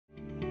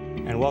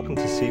and welcome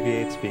to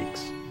CB8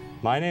 Speaks.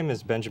 My name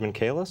is Benjamin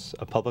Kalis,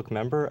 a public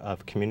member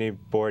of Community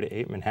Board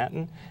 8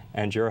 Manhattan,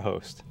 and your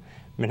host.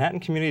 Manhattan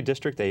Community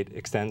District 8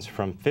 extends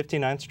from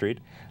 59th Street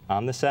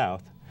on the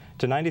south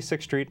to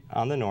 96th Street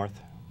on the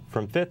north,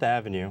 from 5th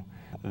Avenue,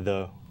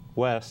 the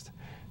west,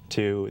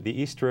 to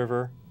the East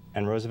River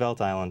and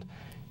Roosevelt Island.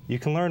 You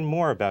can learn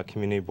more about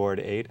Community Board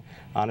 8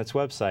 on its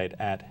website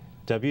at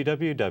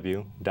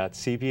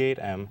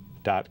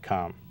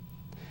www.cb8m.com.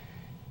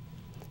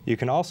 You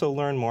can also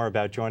learn more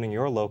about joining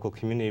your local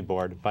community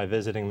board by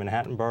visiting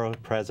Manhattan Borough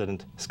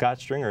President Scott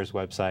Stringer's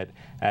website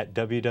at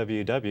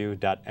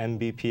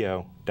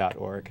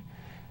www.mbpo.org.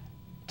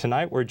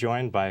 Tonight we're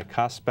joined by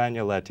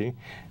Spagnoletti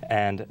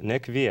and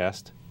Nick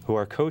Viest, who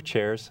are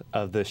co-chairs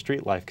of the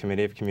Street Life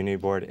Committee of Community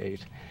Board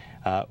 8.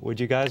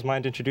 Would you guys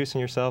mind introducing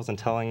yourselves and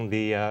telling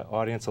the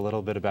audience a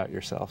little bit about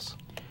yourselves?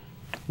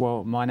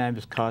 Well, my name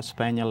is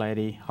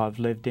Spagnoletti. I've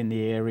lived in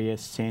the area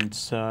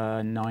since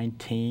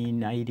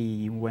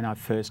 1980 when I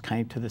first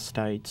came to the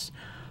States.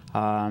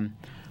 I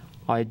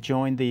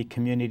joined the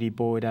Community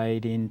Board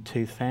 8 in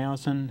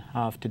 2000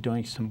 after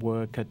doing some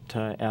work at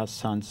our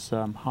son's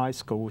high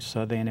school,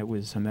 so then it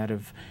was a matter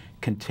of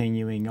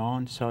continuing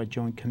on. So I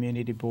joined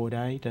Community Board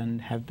 8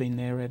 and have been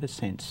there ever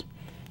since,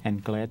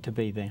 and glad to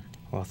be there.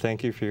 Well,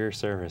 thank you for your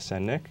service.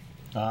 And Nick?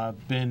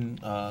 I've been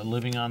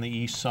living on the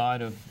east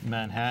side of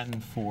Manhattan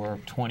for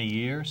 20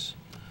 years.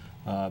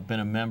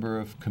 Been a member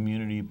of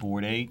Community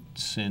Board 8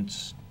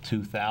 since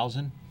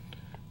 2000.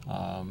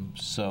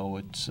 So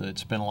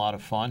it's been a lot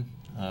of fun.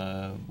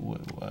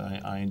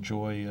 I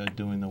enjoy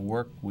doing the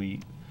work. We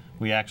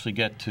actually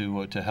get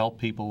to help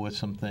people with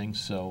some things.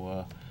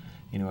 So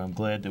you know, I'm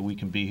glad that we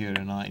can be here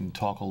tonight and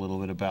talk a little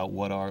bit about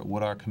what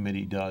our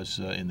committee does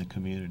in the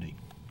community.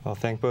 Well,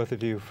 thank both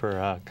of you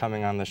for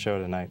coming on the show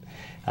tonight.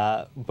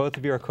 Both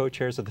of you are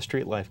co-chairs of the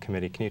Street Life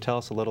Committee. Can you tell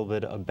us a little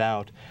bit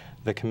about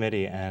the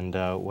committee and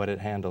what it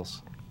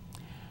handles?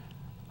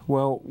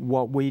 Well,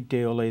 what we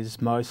deal is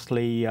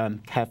mostly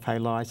cafe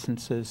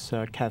licenses,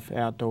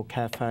 outdoor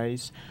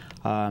cafes,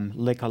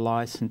 liquor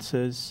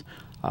licenses,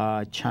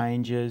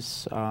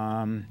 changes,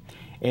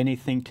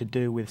 anything to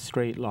do with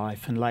street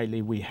life. And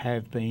lately we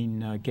have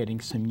been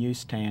getting some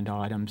newsstand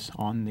items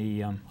on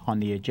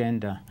the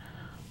agenda.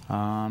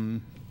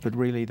 But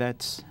really,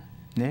 that's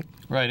Nick.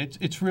 Right.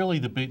 It's really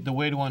the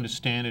way to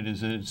understand it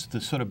is that it's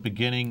the sort of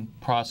beginning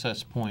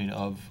process point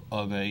of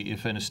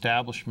if an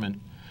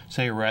establishment,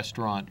 say a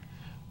restaurant,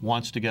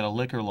 wants to get a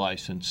liquor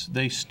license,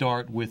 they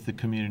start with the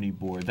community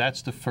board.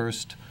 That's the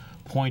first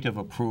point of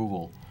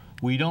approval.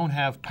 We don't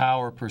have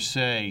power per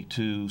se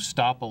to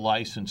stop a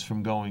license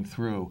from going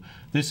through.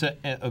 This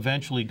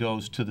eventually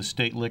goes to the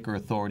State Liquor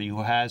Authority,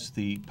 who has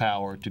the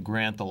power to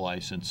grant the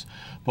license.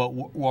 But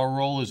our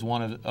role is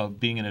one of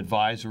being an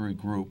advisory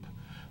group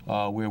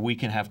where we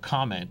can have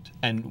comment,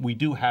 and we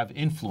do have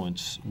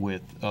influence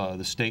with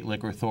the State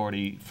Liquor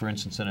Authority, for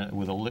instance,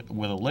 with a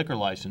liquor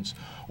license,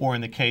 or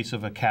in the case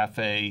of a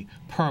cafe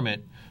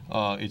permit,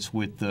 it's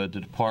with the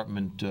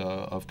Department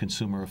of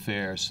Consumer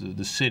Affairs.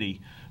 The city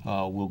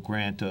will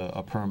grant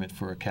a permit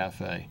for a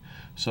cafe.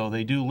 So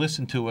they do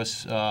listen to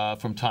us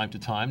from time to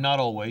time, not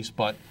always,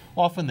 but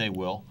often they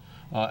will.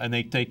 And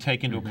they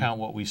take into account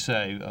what we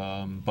say.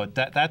 But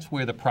that's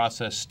where the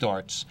process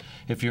starts.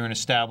 If you're an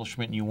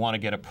establishment and you want to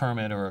get a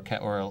permit or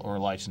a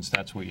license,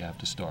 that's where you have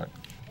to start.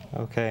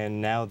 Okay, and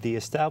now the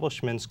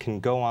establishments can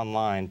go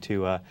online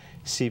to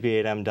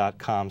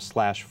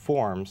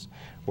cb8m.com/forms,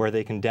 where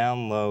they can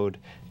download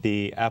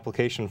the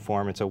application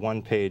form. It's a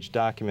one-page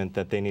document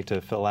that they need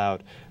to fill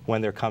out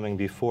when they're coming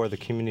before the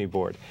community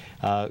board.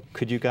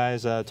 Could you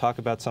guys talk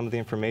about some of the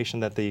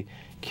information that the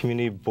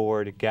community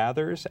board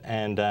gathers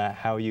and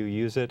how you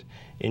use it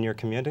in your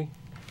community?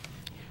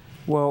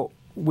 Well,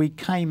 we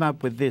came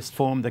up with this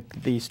form,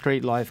 the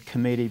Street Life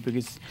Committee,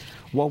 because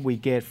what we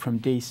get from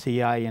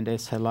DCA and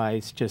SLA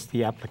is just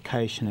the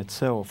application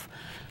itself.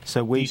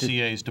 So we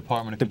DCA is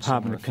Department of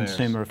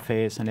Consumer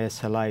Affairs and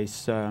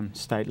SLA's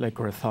State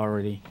Liquor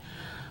Authority.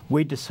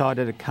 We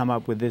decided to come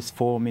up with this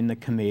form in the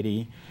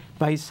committee,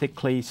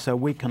 basically so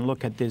we can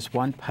look at this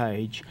one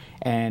page,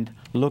 and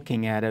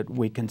looking at it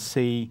we can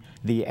see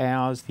the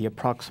hours, the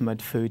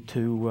approximate food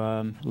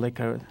to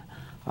liquor,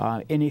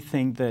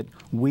 anything that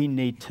we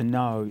need to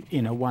know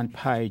in a one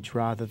page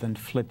rather than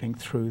flipping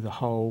through the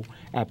whole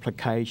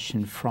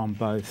application from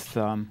both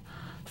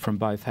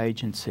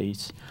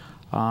agencies.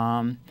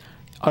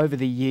 Over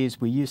the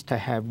years we used to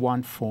have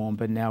one form,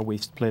 but now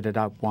we've split it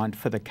up, one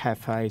for the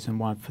cafes and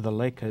one for the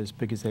liquors,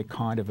 because they're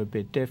kind of a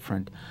bit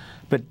different.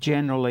 But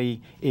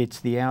generally it's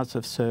the hours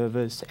of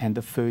service and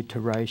the food to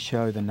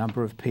ratio, the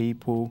number of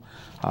people,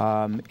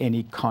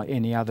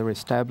 any other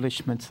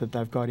establishments that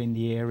they've got in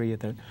the area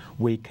that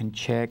we can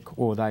check,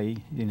 or the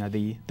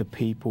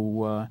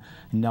people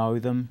know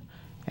them,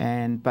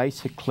 and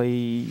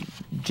basically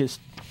just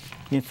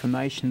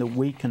information that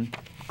we can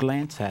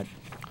glance at.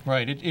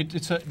 Right.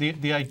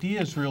 The idea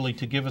is really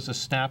to give us a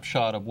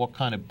snapshot of what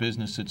kind of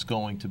business it's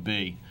going to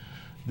be.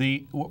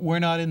 We're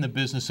not in the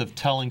business of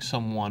telling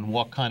someone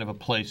what kind of a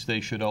place they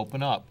should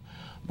open up.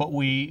 but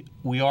we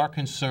are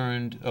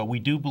concerned, we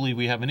do believe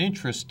we have an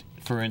interest,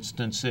 for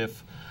instance,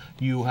 if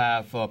you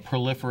have a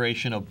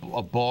proliferation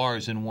of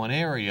bars in one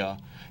area,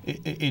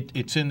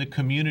 it's in the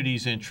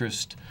community's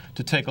interest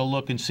to take a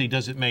look and see,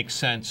 does it make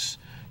sense,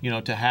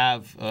 to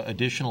have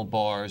additional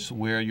bars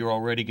where you're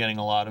already getting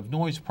a lot of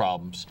noise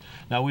problems.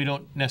 Now, we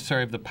don't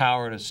necessarily have the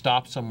power to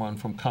stop someone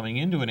from coming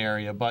into an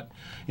area, but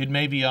it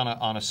may be on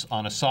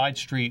a side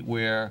street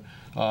where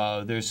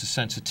there's a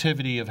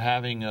sensitivity of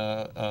having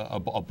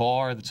a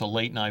bar that's a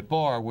late night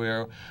bar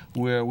where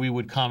we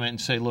would comment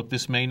and say, look,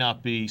 this may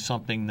not be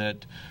something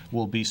that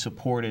will be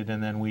supported,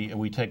 and then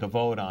we take a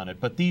vote on it.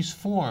 But these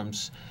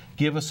forms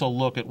give us a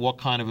look at what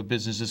kind of a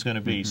business is going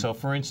to be. So,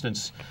 for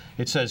instance,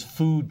 it says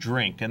food,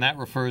 drink, and that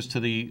refers to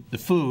the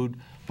food,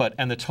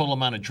 and the total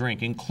amount of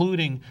drink,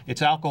 including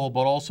it's alcohol,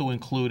 but also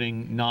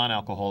including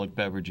non-alcoholic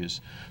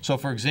beverages. So,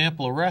 for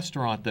example, a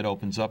restaurant that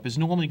opens up is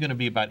normally going to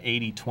be about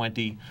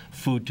 80-20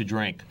 food to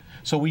drink.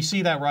 So we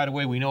see that right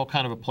away. We know what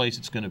kind of a place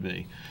it's going to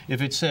be.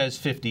 If it says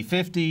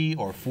 50-50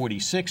 or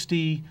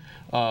 40-60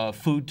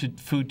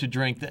 food to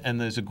drink,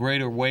 and there's a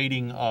greater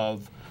weighting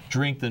of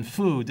drink than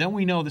food, then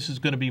we know this is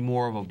going to be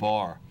more of a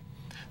bar.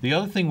 The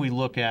other thing we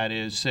look at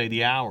is, say,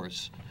 the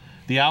hours.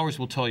 The hours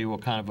will tell you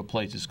what kind of a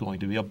place it's going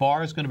to be. A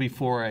bar is going to be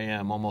 4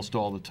 a.m. almost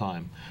all the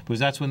time, because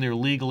that's when they're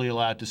legally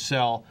allowed to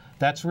sell.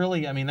 That's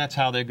really, that's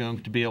how they're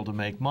going to be able to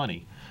make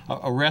money.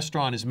 A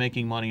restaurant is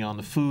making money on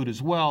the food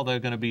as well. They're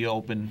going to be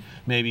open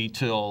maybe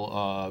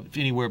till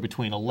anywhere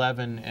between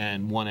 11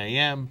 and 1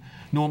 a.m.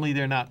 Normally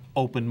they're not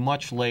open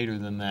much later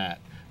than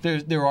that.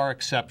 There are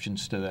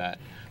exceptions to that.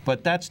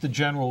 But that's the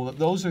general,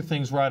 those are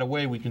things right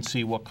away we can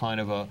see what kind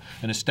of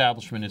an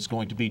establishment it's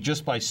going to be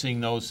just by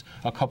seeing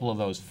a couple of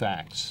those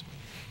facts.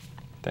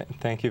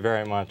 Thank you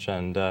very much.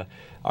 And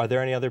are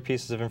there any other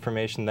pieces of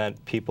information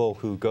that people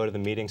who go to the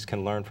meetings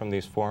can learn from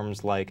these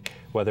forums, like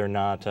whether or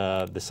not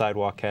the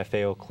Sidewalk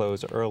Cafe will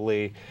close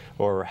early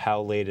or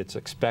how late it's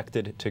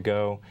expected to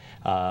go?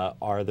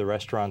 Are the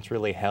restaurants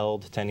really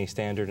held to any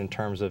standard in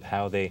terms of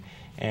how they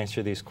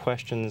answer these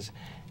questions?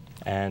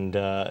 And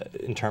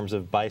in terms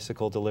of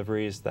bicycle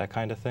deliveries, that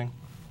kind of thing?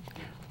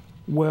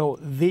 Well,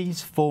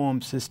 these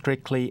forms are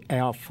strictly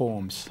our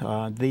forms.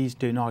 These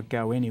do not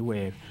go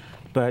anywhere.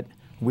 But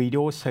we'd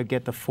also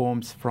get the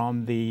forms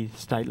from the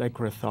State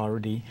Liquor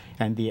Authority,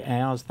 and the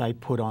hours they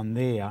put on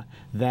there,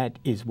 that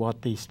is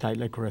what the State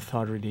Liquor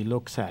Authority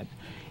looks at.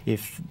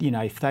 If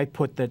they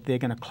put that they're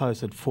going to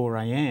close at 4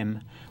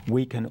 a.m.,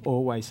 we can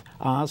always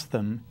ask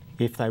them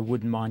if they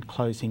wouldn't mind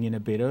closing in a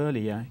bit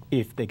earlier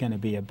if they're going to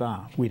be a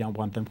bar. We don't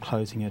want them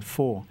closing at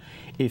 4.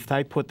 If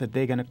they put that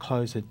they're going to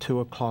close at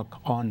 2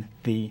 o'clock on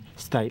the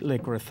State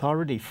Liquor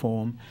Authority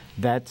form,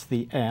 that's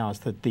the hours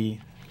that they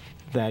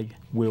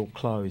will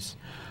close.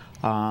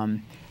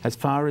 As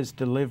far as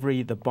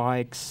delivery, the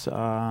bikes,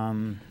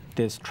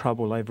 there's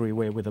trouble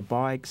everywhere with the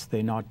bikes.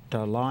 They're not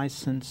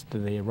licensed,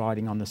 they're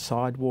riding on the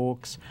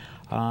sidewalks.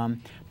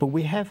 But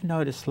we have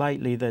noticed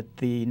lately that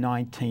the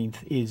 19th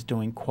is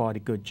doing quite a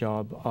good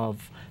job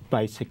of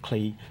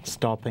basically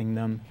stopping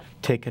them,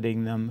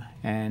 ticketing them,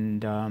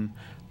 and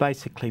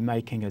basically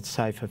making it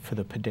safer for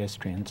the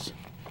pedestrians.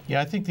 Yeah,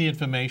 I think the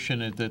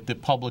information that the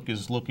public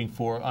is looking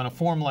for on a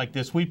form like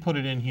this, we put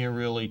it in here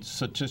really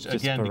just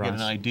again to get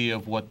an idea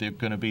of what they're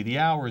going to be. The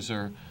hours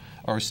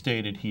are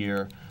stated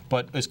here.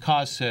 But as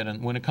Kaz said,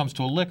 and when it comes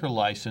to a liquor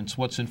license,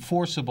 what's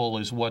enforceable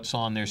is what's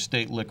on their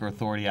State Liquor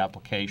Authority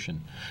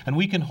application. And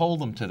we can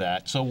hold them to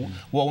that. So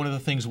one of the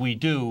things we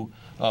do,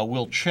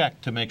 we'll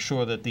check to make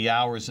sure that the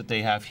hours that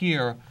they have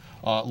here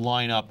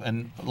line up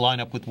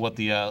with what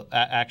the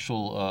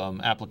actual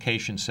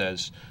application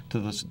says to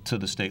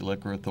the State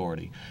Liquor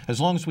Authority. As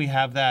long as we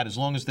have that, as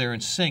long as they're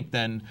in sync,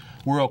 then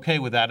we're okay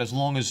with that. As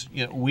long as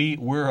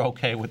we're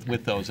okay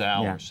with those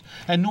hours.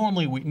 Yeah. And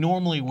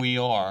normally we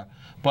are.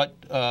 But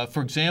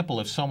for example,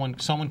 if someone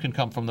can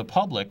come from the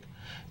public,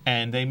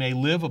 and they may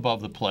live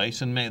above the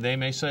place, and they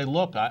may say,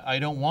 look, I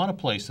don't want a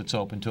place that's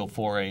open till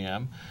 4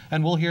 a.m.,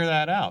 and we'll hear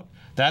that out.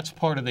 That's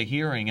part of the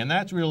hearing, and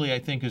that really, I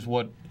think, is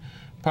what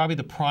probably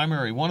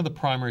one of the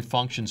primary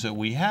functions that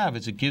we have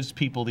is it gives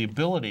people the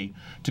ability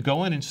to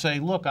go in and say,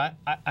 look,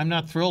 I'm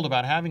not thrilled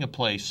about having a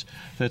place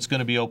that's going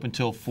to be open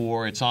till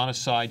 4. It's on a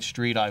side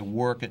street. I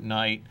work at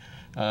night.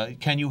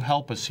 Can you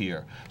help us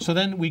here? So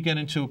then we can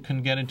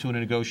get into a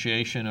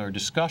negotiation or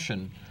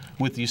discussion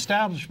with the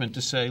establishment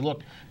to say,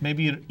 look,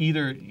 maybe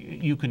either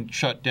you can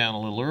shut down a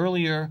little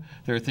earlier,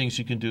 there are things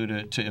you can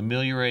do to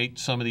ameliorate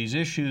some of these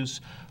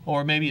issues,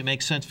 or maybe it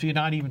makes sense for you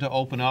not even to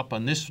open up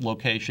on this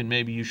location,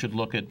 maybe you should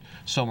look at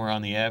somewhere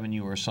on the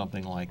avenue or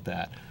something like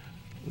that.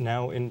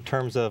 Now, in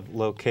terms of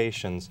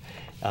locations,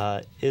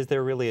 is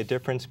there really a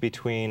difference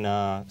between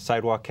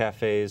sidewalk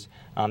cafes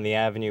on the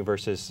avenue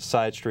versus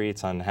side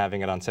streets, on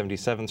having it on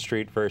 77th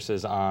Street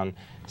versus on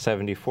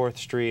 74th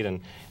Street?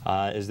 And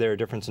is there a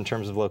difference in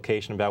terms of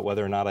location about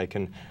whether or not I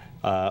can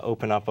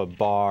open up a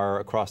bar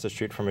across the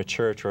street from a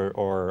church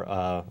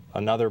or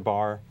another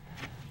bar?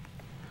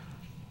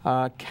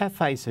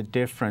 Cafes are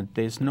different.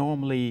 There's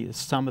normally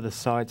some of the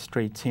side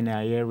streets in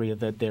our area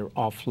that they're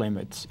off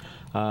limits.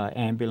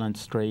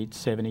 Ambulance Street,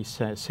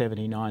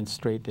 79th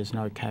Street, there's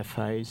no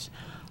cafes.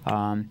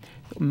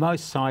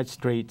 Most side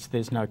streets,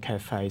 there's no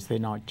cafes.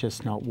 They're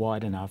just not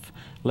wide enough.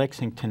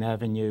 Lexington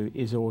Avenue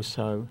is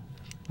also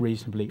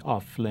reasonably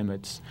off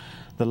limits.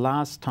 The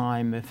last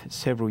time,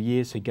 several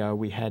years ago,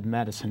 we had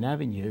Madison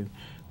Avenue,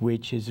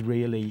 which is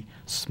really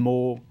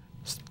small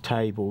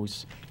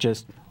tables,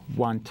 just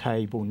one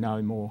table,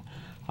 no more,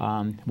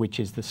 which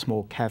is the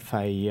small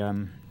cafe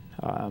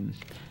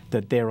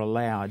that they're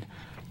allowed.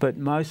 But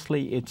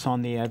mostly it's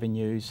on the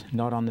avenues,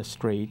 not on the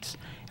streets.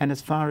 And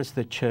as far as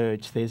the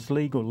church, there's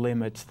legal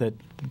limits that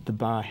the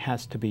bar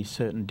has to be a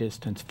certain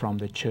distance from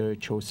the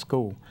church or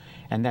school.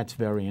 And that's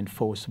very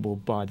enforceable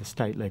by the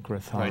State Liquor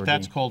Authority. Right,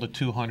 that's called a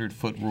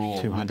 200-foot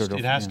rule. 200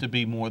 it has to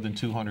be more than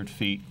 200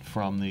 feet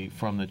from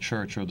the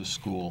church or the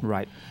school.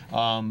 Right.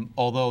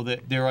 Although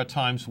there are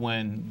times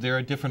when there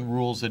are different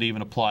rules that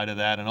even apply to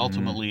that, and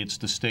ultimately it's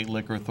the State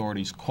Liquor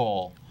Authority's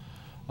call.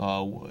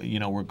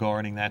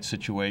 Regarding that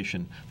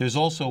situation. There's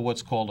also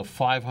what's called a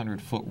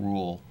 500-foot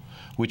rule,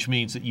 which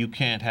means that you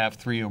can't have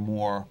three or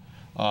more.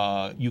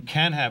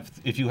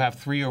 If you have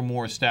three or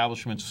more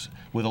establishments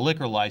with a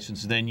liquor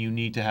license, then you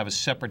need to have a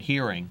separate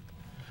hearing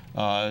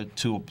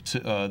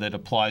that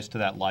applies to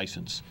that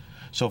license.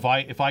 So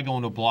if I go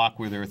into a block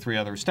where there are 3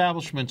 other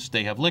establishments,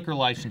 they have liquor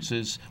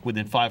licenses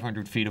within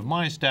 500 feet of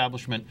my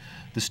establishment,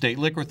 the State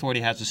Liquor Authority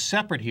has a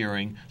separate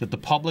hearing that the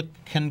public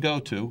can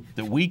go to,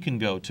 that we can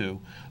go to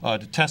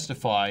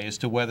testify as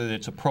to whether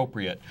it's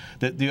appropriate.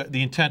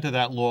 The intent of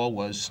that law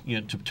was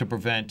to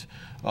prevent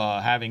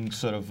having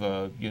sort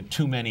of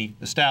too many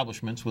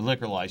establishments with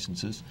liquor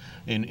licenses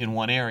in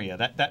one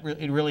area.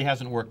 It really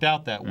hasn't worked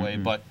out that way,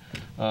 but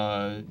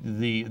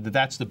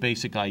that's the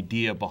basic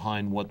idea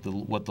behind what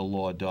the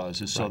law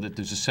does, is so that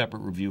there's a separate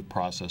review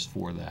process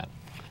for that.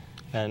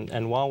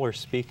 And while we're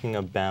speaking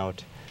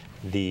about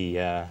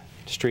the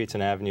streets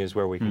and avenues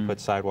where we can put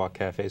sidewalk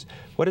cafes,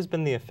 what has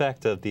been the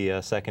effect of the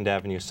 2nd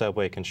Avenue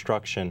subway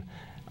construction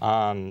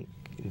on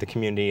the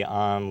community,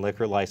 on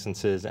liquor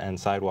licenses and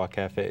sidewalk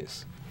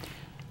cafes?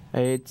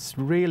 It's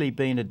really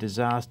been a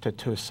disaster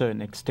to a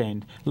certain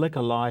extent.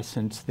 Liquor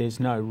license, there's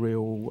no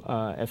real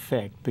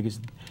effect because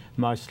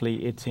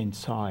mostly it's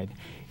inside.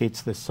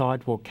 It's the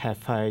sidewalk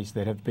cafes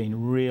that have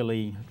been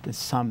really,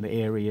 some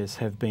areas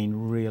have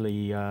been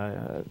really,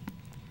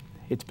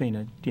 it's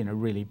been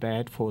really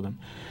bad for them.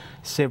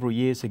 Several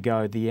years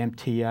ago, the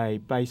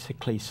MTA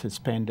basically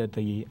suspended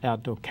the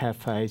outdoor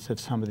cafes of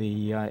some of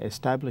the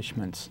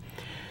establishments.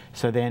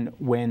 So then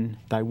when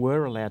they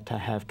were allowed to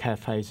have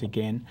cafes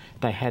again,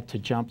 they had to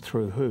jump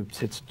through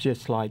hoops. It's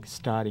just like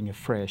starting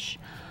afresh.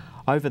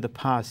 Over the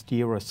past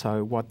year or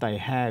so, what they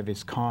have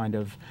is kind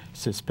of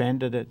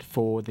suspended it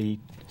for the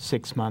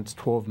 6 months,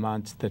 12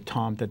 months, the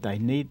time that they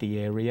need the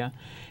area.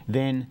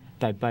 Then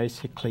they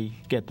basically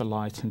get the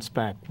license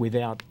back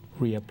without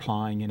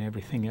reapplying and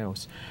everything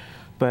else.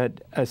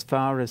 But as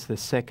far as the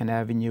 2nd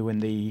Avenue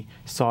and the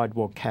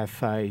sidewalk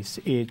cafes,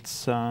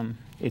 it's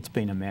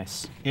been a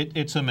mess.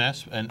 It's a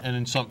mess, and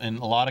in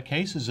a lot of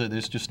cases,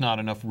 there's just not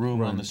enough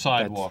room on the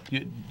sidewalk.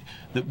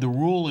 The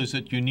rule is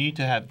that you need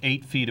to have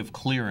 8 feet of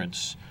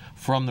clearance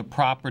from the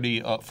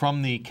property,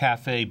 from the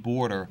cafe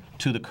border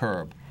to the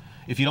curb.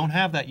 If you don't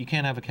have that, you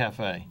can't have a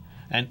cafe.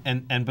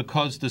 And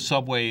because the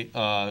subway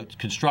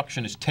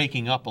construction is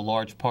taking up a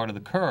large part of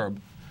the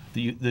curb,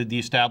 the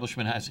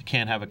establishment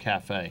can't have a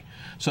cafe.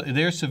 So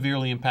they're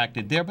severely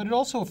impacted there, but it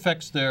also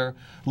affects their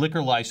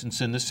liquor license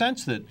in the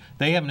sense that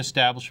they have an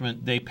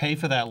establishment, they pay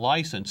for that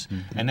license,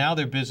 and now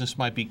their business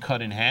might be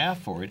cut in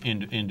half or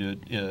into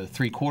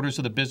 3/4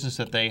 of the business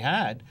that they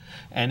had,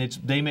 and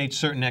they made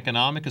certain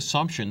economic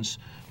assumptions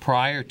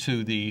prior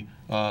to the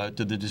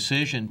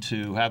decision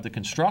to have the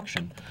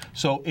construction.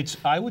 So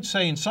I would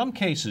say in some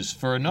cases,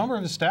 for a number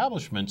of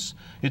establishments,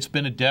 it's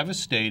been a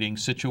devastating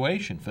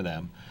situation for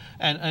them.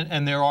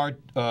 And there are,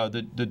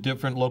 the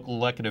different local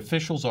elected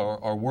officials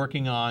are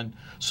working on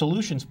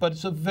solutions, but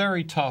it's a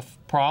very tough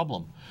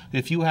problem.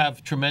 If you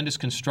have tremendous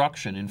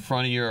construction in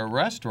front of your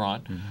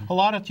restaurant, a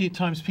lot of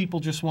times people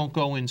just won't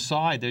go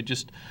inside. They're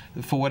just,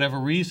 for whatever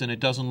reason, it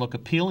doesn't look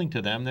appealing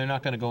to them. They're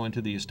not going to go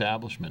into the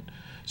establishment.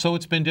 So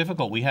it's been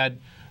difficult. We had,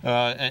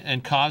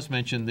 and Kaz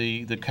mentioned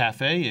the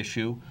cafe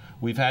issue.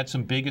 We've had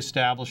some big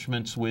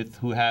establishments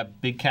who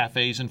have big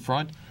cafes in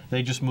front.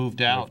 They just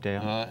moved out,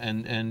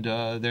 and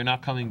they're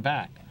not coming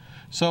back.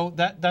 So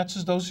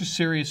those are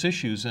serious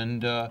issues,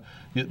 and the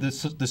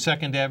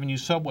 2nd Avenue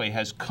subway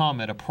has come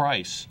at a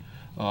price,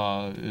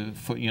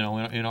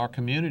 in our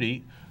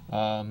community.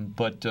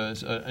 But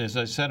as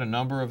I said, a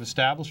number of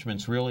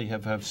establishments really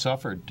have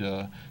suffered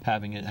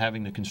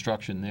having the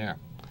construction there.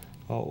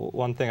 Well,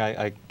 one thing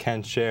I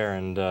can share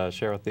and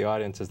share with the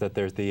audience is that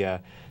there's the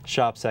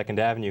Shop 2nd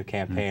Avenue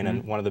campaign,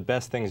 and one of the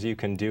best things you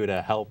can do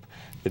to help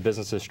the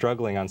businesses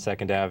struggling on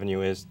 2nd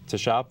Avenue is to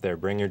shop there.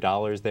 Bring your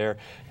dollars there.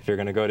 If you're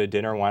going to go to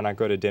dinner, why not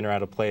go to dinner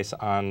at a place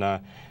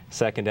on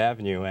 2nd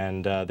Avenue,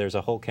 and there's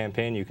a whole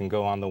campaign. You can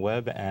go on the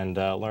web and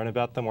learn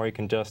about them, or you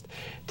can just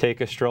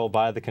take a stroll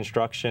by the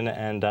construction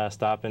and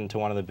stop into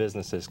one of the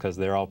businesses, because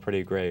they're all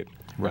pretty great.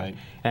 Right.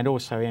 And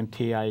also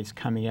MTA is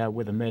coming out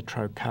with a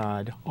Metro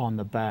card on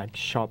the back,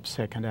 Shop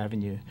 2nd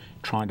Avenue,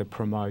 trying to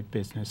promote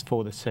business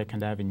for the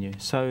 2nd Avenue.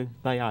 So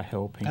they are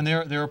helping. And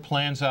there are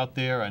plans out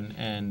there,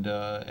 and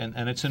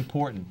it's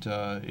important.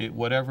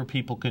 Whatever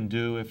people can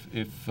do,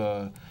 if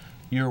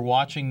you're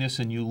watching this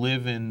and you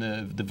live in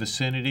the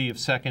vicinity of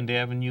 2nd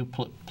Avenue,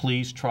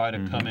 please try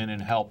to come in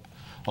and help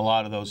a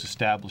lot of those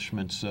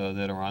establishments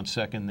that are on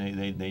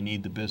 2nd. They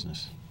need the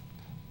business.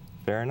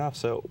 Fair enough.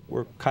 So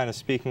we're kind of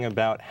speaking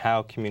about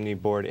how Community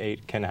Board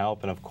 8 can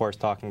help, and of course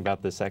talking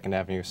about the 2nd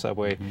Avenue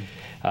subway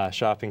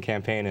shopping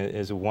campaign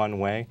is one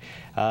way.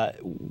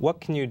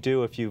 What can you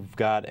do if you've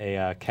got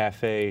a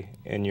cafe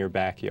in your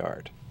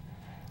backyard,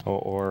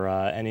 or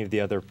any of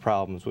the other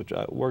problems, which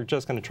we're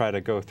just going to try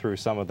to go through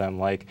some of them,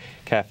 like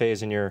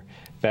cafes in your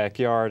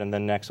backyard, and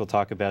then next we'll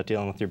talk about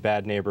dealing with your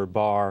bad neighbor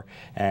bar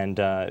and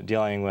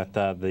dealing with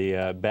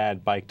the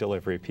bad bike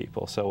delivery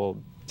people. So we'll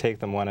take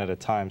them one at a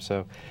time.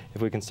 So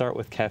if we can start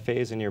with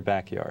cafes in your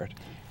backyard.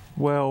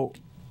 Well,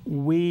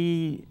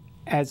 we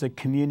as a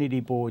community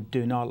board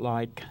do not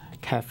like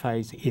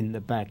cafes in the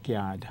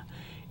backyard.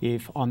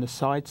 If on the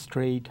side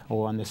street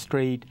or on the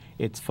street,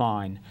 it's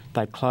fine.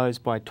 They close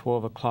by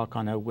 12 o'clock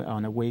on a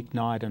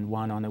weeknight and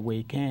 1 on a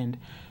weekend.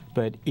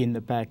 But in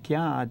the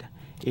backyard,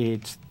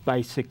 it's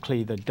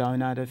basically the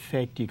donut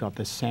effect. You got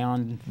the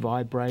sound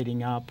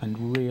vibrating up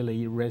and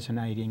really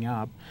resonating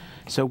up.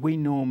 So we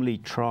normally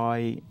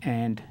try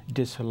and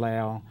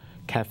disallow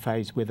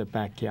cafes with a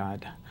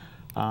backyard.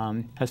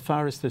 As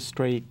far as the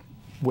street,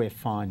 we're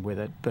fine with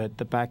it, but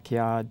the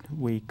backyard,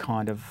 we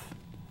kind of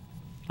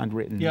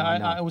unwritten. Yeah,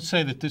 I would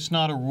say that there's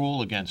not a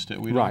rule against it.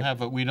 We don't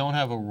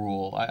have a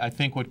rule. I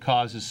think what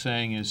Kaz is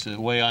saying is,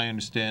 the way I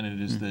understand it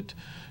is that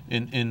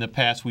in the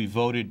past we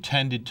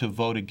tended to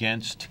vote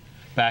against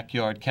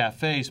backyard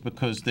cafes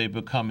because they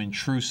become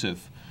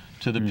intrusive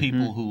to the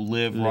people who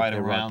live right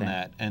around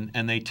that,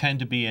 and they tend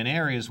to be in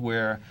areas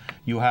where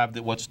you have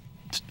what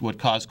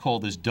Kaz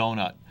called this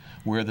donut,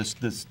 where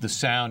the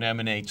sound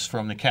emanates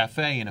from the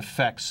cafe and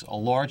affects a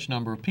large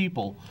number of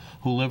people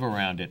who live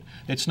around it.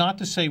 It's not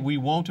to say we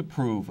won't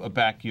approve a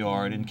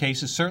backyard in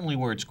cases certainly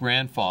where it's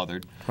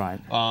grandfathered, right?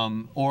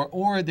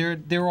 Or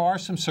there are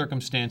some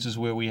circumstances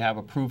where we have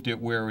approved it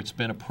where it's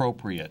been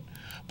appropriate,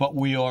 but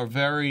we are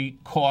very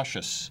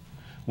cautious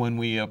when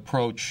we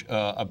approach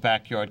a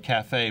backyard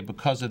cafe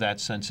because of that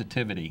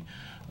sensitivity.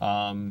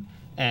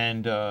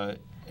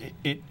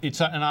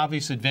 It's an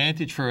obvious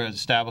advantage for an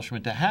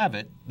establishment to have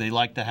it. They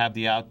like to have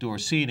the outdoor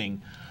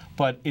seating,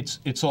 but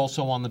it's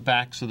also on the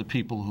backs of the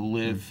people who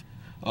live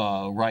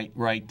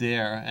right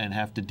there and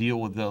have to deal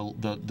with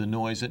the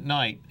noise at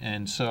night.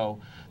 And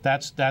so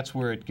that's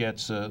where it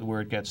gets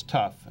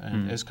tough.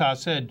 And as Kaz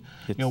said,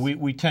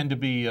 we tend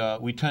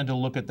to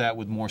look at that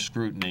with more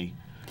scrutiny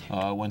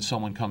when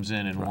someone comes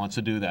in and wants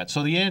to do that.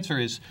 So the answer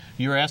is,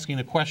 you're asking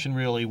the question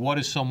really, what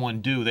does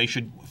someone do? They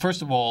should,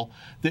 first of all,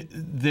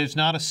 there's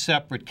not a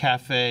separate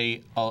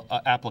cafe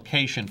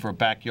application for a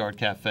backyard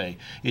cafe.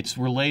 It's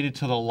related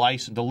to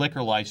the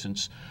liquor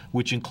license,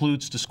 which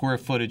includes the square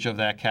footage of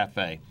that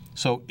cafe.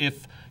 So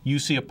if you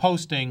see a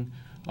posting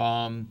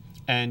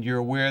and you're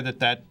aware that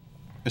that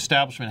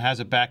establishment has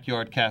a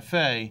backyard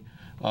cafe,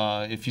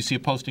 if you see a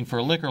posting for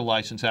a liquor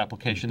license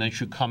application, then it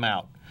should come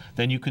out.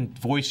 Then you can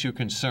voice your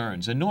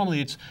concerns. And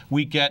normally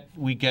we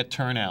get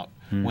turnout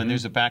when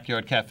there's a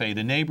backyard cafe.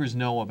 The neighbors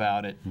know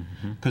about it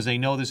because they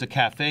know there's a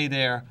cafe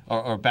there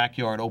or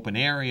backyard open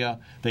area.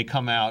 They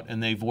come out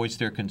and they voice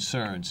their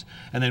concerns.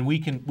 And then we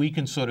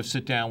can sort of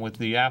sit down with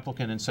the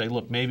applicant and say,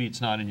 look, maybe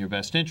it's not in your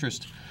best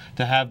interest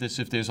to have this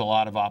if there's a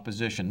lot of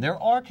opposition.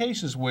 There are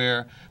cases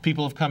where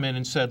people have come in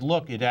and said,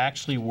 look, it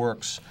actually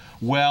works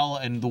well,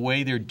 and the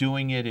way they're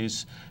doing it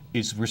is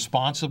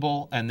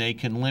responsible, and they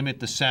can limit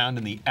the sound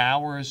and the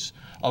hours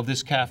of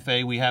this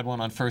cafe. We had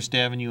one on 1st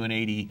Avenue and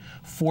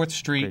 84th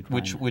Street,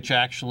 which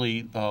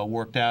actually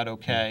worked out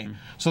okay.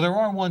 So there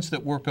are ones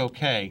that work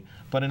okay,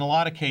 but in a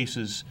lot of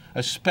cases,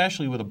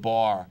 especially with a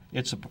bar,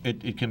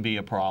 it can be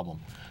a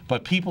problem.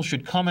 But people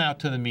should come out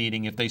to the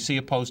meeting if they see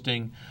a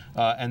posting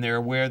and they're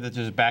aware that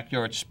there's a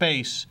backyard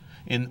space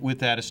with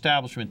that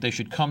establishment. They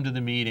should come to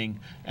the meeting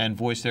and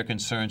voice their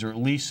concerns, or at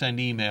least send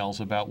emails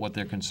about what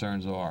their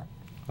concerns are.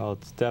 Well,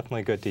 it's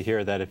definitely good to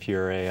hear that if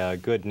you're a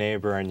good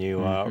neighbor and you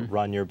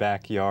run your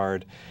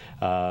backyard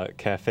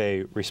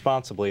cafe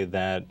responsibly,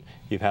 that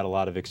you've had a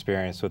lot of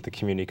experience with the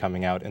community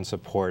coming out in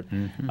support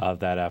of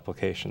that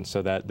application.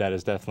 So that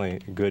is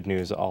definitely good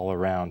news all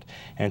around.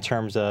 And in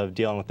terms of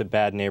dealing with the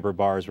bad neighbor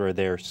bars where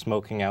they're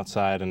smoking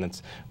outside and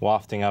it's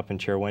wafting up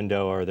into your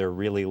window, or they're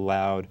really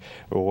loud,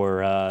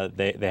 or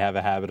they have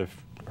a habit of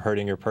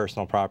hurting your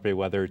personal property,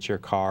 whether it's your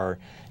car,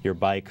 your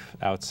bike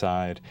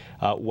outside,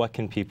 what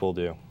can people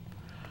do?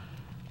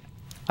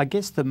 I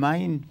guess the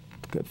main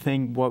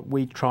thing what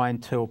we try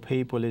and tell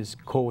people is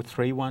call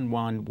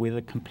 311 with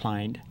a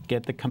complaint,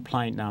 get the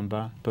complaint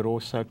number, but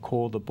also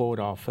call the board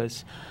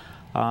office.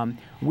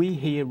 We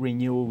hear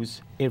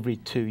renewals every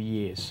 2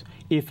 years.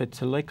 If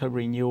it's a liquor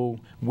renewal,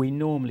 we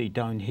normally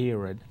don't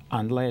hear it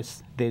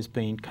unless there's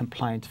been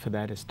complaints for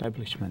that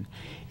establishment.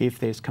 If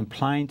there's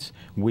complaints,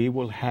 we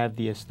will have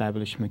the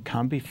establishment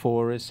come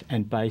before us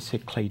and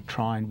basically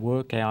try and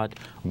work out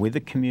with the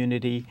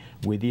community,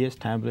 with the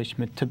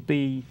to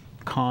be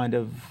kind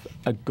of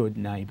a good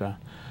neighbour.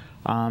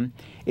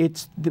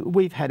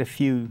 We've had a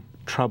few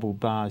trouble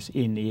bars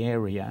in the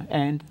area,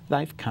 and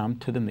they've come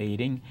to the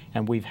meeting,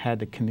 and we've had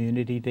the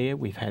community there,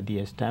 we've had the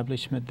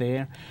establishment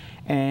there,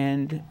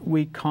 and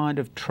we kind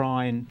of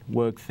try and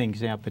work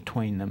things out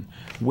between them.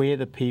 We're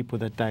the people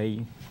that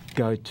they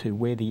go to,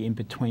 we're the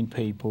in-between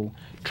people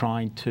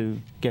trying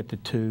to get the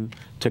two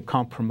to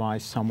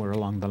compromise somewhere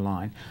along the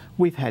line.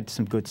 We've had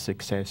some good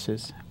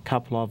successes, a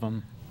couple of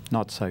them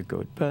not so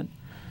good, but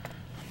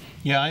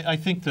yeah, I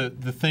think the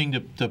thing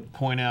to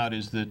point out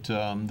is that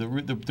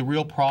the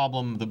real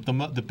problem,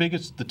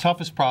 the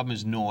toughest problem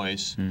is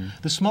noise.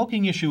 The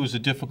smoking issue is a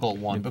difficult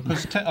one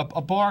because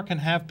a bar can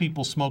have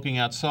people smoking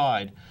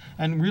outside,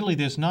 and really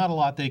there's not a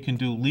lot they can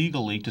do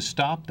legally to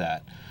stop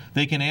that.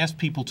 They can ask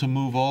people to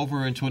move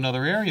over into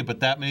another area, but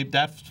that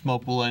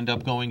smoke will end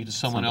up going into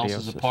someone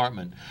else's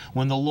apartment.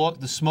 When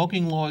the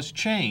smoking laws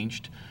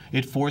changed,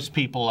 it forced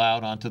people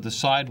out onto the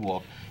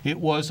sidewalk. It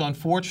was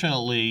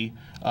unfortunately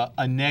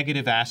a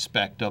negative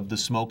aspect of the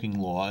smoking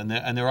law,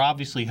 and there are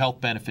obviously health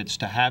benefits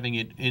to having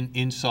it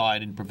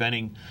inside and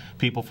preventing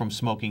people from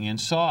smoking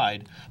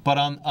inside. But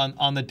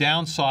on the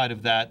downside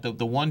of that,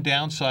 the one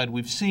downside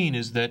we've seen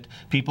is that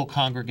people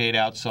congregate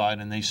outside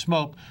and they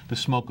smoke. The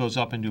smoke goes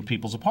up into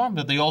people's apartment,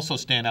 but they also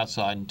stand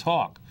outside and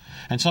talk.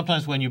 And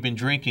sometimes when you've been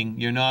drinking,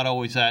 you're not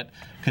always that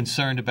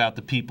concerned about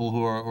the people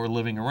who are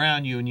living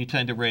around you, and you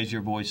tend to raise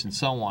your voice and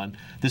so on.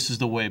 This is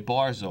the way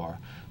bars are.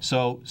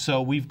 So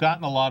we've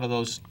gotten a lot of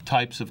those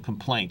types of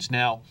complaints.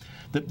 Now,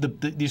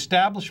 the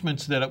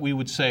establishments that we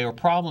would say are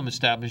problem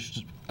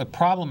establishments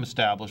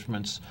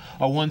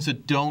are ones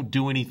that don't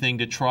do anything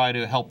to try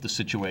to help the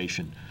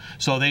situation.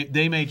 So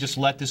they may just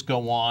let this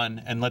go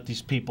on and let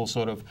these people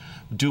sort of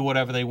do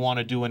whatever they want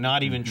to do and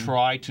not even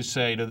try to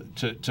say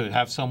to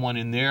have someone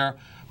in there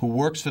who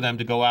works for them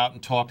to go out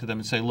and talk to them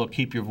and say, look,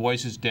 keep your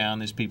voices down.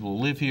 There's people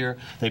who live here.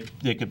 They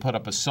could put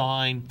up a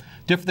sign.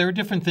 There are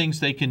different things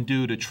they can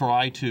do to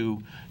try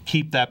to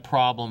keep that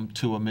problem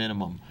to a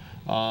minimum.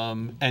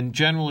 And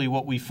generally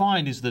what we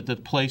find is that the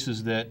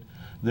places that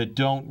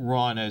don't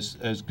run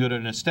as good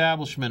an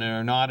establishment and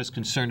are not as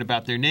concerned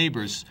about their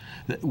neighbors,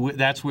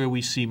 that's where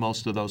we see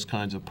most of those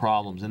kinds of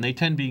problems. And they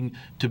tend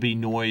to be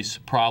noise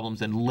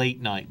problems and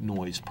late night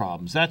noise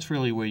problems. That's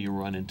really where you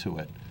run into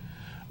it.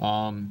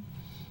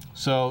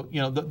 So you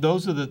know,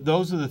 those are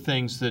the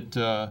things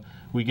that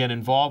we get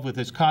involved with.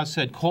 As Kaz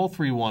said, call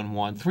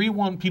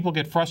 311. People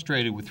get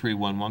frustrated with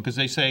 311 because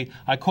they say,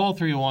 I called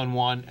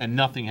 311 and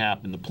nothing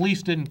happened. The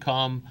police didn't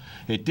come.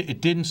 It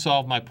didn't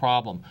solve my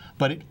problem.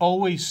 But it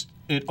always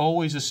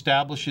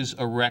establishes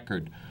a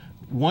record.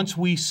 Once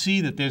we see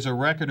that there's a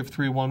record of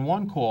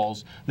 311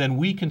 calls, then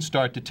we can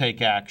start to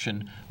take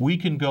action. We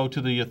can go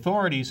to the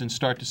authorities and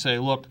start to say,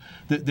 look,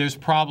 there's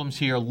problems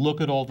here.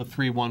 Look at all the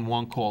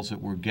 311 calls that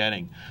we're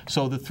getting.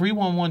 So the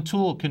 311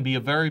 tool can be a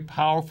very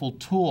powerful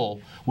tool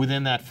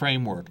within that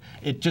framework.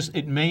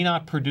 It may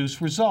not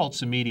produce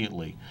results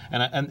immediately.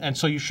 And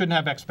so you shouldn't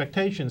have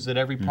expectations that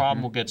every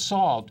problem will get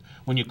solved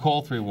when you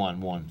call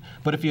 311.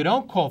 But if you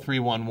don't call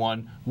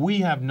 311, we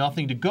have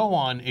nothing to go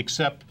on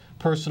except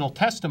personal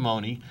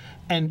testimony,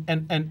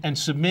 and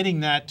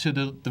submitting that to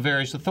the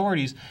various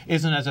authorities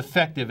isn't as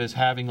effective as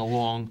having a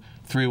long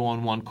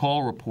 311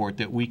 call report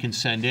that we can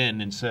send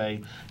in and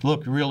say,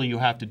 look, really you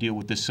have to deal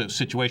with this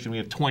situation. We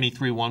have 20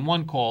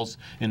 311 calls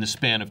in the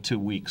span of 2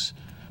 weeks.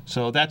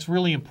 So that's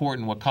really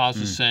important. What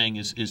Kaz is saying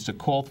is to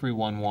call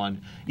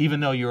 311, even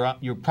though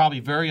you're probably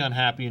very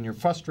unhappy and you're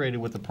frustrated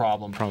with the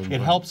problem.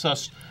 It helps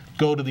us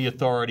go to the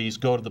authorities,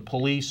 go to the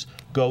police,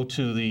 go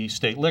to the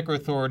state liquor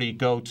authority,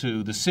 go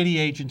to the city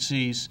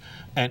agencies,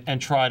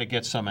 and try to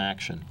get some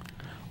action.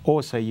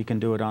 Also, you can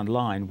do it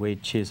online,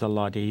 which is a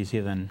lot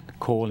easier than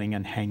calling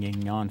and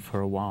hanging on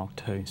for a while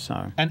too.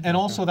 So and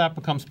also that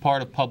becomes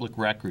part of public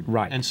record.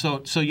 Right. And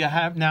so you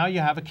have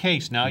a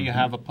case. Now you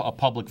have a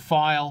public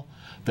file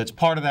that's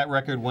part of that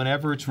record.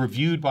 Whenever it's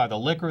reviewed by the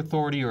liquor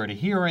authority or at a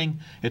hearing,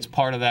 it's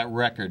part of that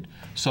record.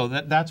 So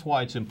that's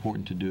why it's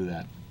important to do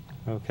that.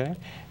 Okay.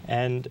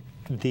 And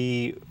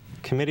the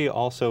committee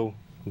also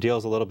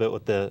deals a little bit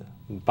with the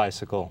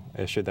bicycle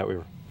issue that we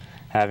were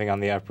having on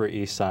the Upper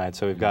East Side.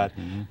 So we've got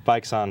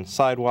bikes on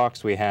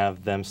sidewalks, we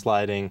have them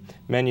sliding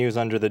menus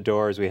under the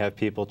doors, we have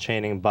people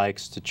chaining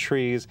bikes to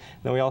trees,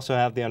 then we also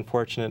have the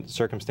unfortunate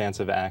circumstance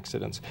of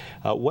accidents.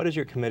 What is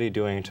your committee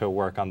doing to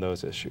work on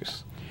those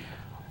issues?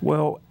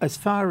 Well, as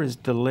far as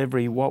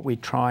delivery, what we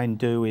try and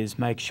do is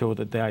make sure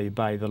that they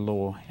obey the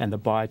law, and the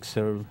bikes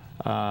are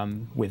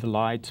with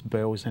lights,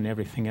 bells and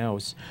everything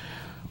else.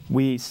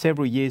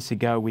 Several years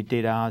ago, we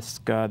did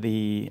ask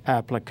the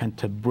applicant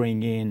to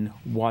bring in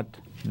what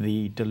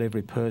the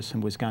delivery person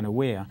was going to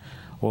wear.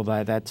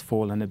 although that's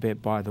fallen a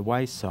bit by the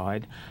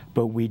wayside.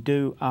 But we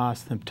do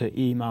ask them to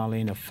email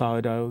in a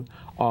photo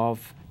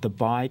of the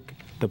bike,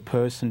 the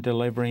person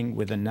delivering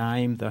with a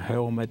name, the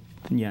helmet,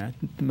 you know,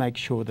 make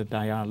sure that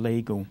they are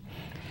legal.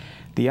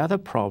 The other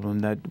problem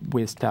that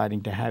we're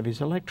starting to have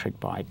is electric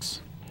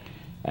bikes.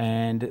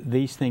 And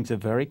these things are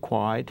very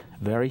quiet,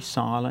 very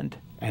silent,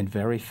 and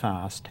very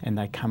fast. And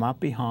they come up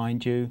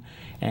behind you,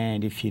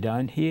 and if you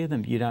don't hear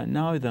them, you don't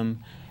know them.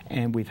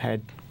 And we've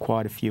had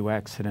quite a few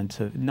accidents,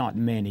 not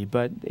many,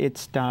 but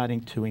it's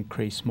starting to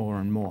increase more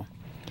and more.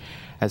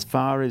 As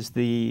far as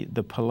the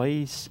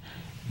police,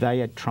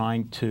 they are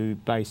trying to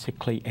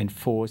basically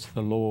enforce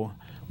the law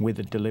with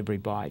the delivery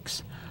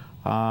bikes.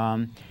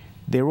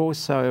 There are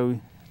also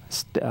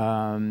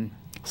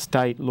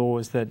state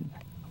laws that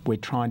we're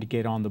trying to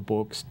get on the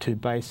books to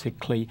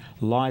basically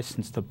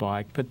license the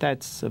bike, but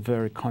that's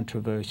very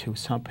controversial.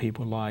 Some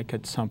people like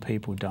it, some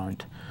people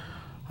don't.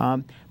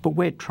 But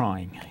we're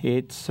trying.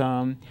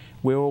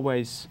 We're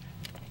always,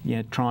 you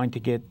know, trying to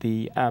get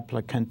the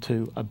applicant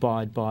to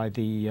abide by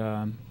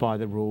the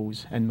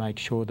rules and make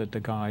sure that the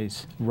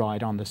guys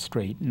ride on the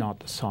street, not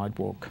the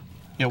sidewalk.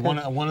 Yeah,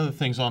 one of the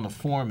things on the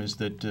form is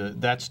that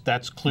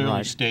that's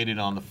clearly stated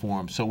on the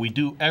form. So we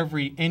do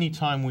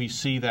anytime we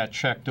see that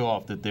checked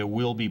off that there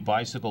will be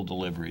bicycle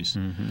deliveries,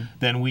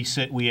 then we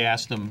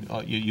ask them,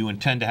 you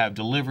intend to have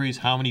deliveries?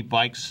 How many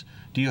bikes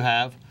do you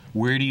have?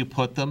 Where do you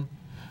put them?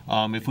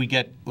 If we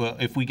get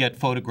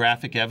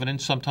photographic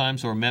evidence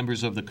sometimes, or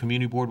members of the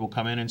community board will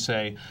come in and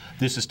say,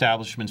 this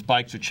establishment's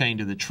bikes are chained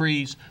to the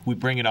trees, we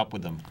bring it up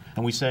with them.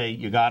 And we say,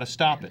 you got to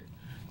stop it.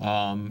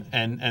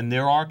 And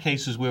there are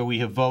cases where we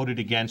have voted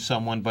against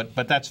someone,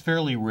 but that's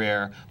fairly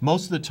rare.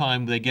 Most of the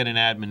time they get an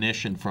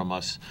admonition from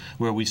us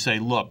where we say,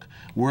 look,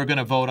 we're going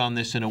to vote on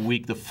this in a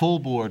week. The full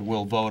board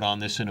will vote on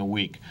this in a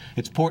week.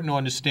 It's important to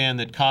understand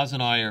that Kaz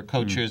and I are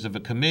co-chairs of a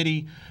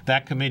committee.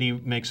 That committee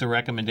makes a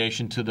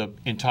recommendation to the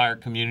entire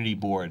community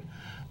board.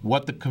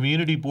 What the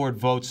community board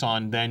votes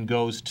on then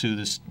goes to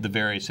the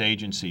various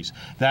agencies.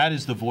 That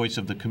is the voice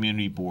of the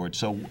community board.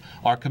 So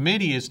our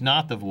committee is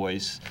not the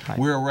voice.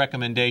 We're a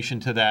recommendation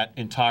to that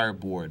entire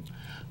board.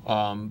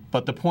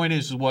 But the point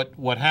is,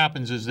 what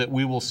happens is that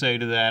we will say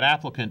to that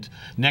applicant,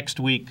 next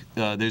week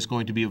there's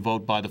going to be a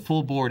vote by the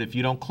full board. If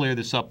you don't clear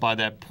this up by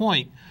that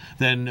point,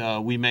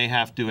 then we may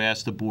have to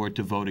ask the board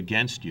to vote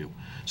against you.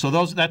 So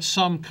that's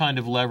some kind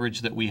of leverage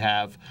that we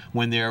have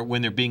when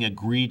they're being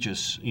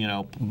egregious, you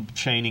know,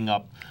 chaining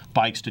up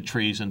bikes to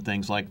trees and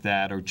things like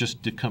that, or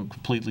just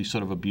completely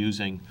sort of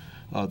abusing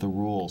the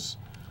rules.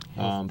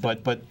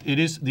 But it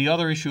is the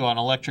other issue on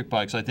electric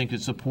bikes. I think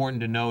it's important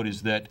to note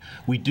is that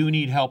we do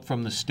need help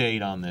from the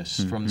state on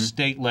this, from the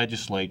state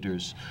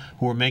legislators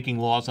who are making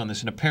laws on this.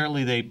 And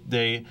apparently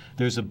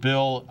there's a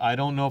bill. I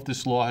don't know if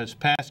this law has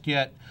passed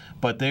yet,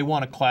 but they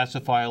want to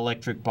classify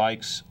electric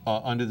bikes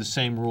under the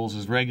same rules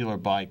as regular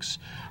bikes.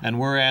 And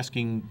we're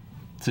asking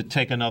to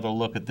take another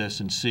look at this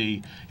and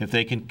see if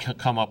they can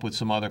come up with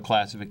some other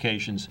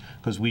classifications,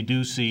 because we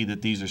do see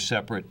that these are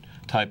separate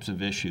types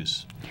of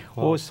issues.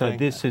 Well, also,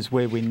 this is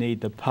where we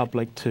need the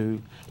public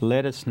to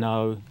let us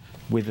know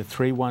with a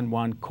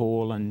 311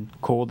 call and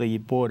call the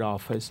board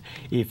office.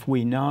 If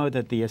we know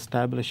that the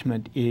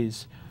establishment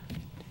is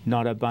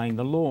not obeying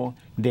the law,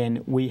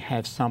 then we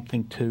have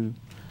something to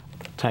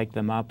take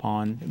them up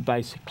on,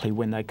 basically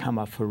when they come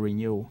up for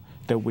renewal.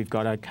 That we've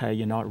got, okay,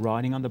 you're not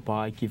riding on the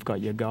bike, you've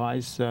got your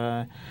guys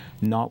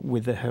not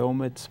with the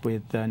helmets,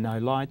 with no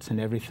lights and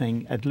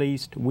everything. At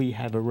least we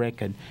have a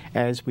record.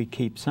 As we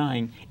keep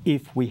saying,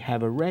 if we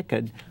have a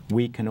record,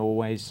 we can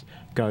always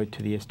go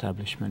to the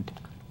establishment.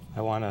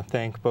 I want to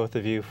thank both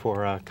of you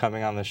for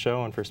coming on the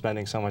show and for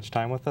spending so much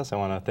time with us. I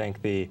want to thank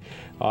the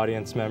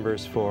audience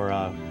members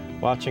for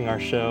watching our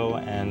show,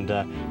 and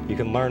you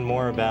can learn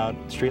more about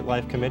Street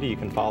Life Committee. You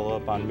can follow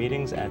up on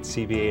meetings at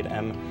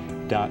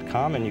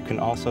cb8m.com, and you can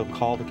also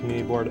call the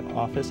Community Board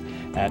office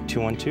at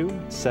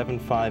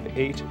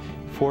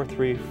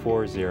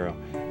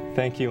 212-758-4340.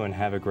 Thank you and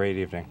have a great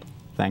evening.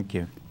 Thank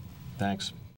you. Thanks.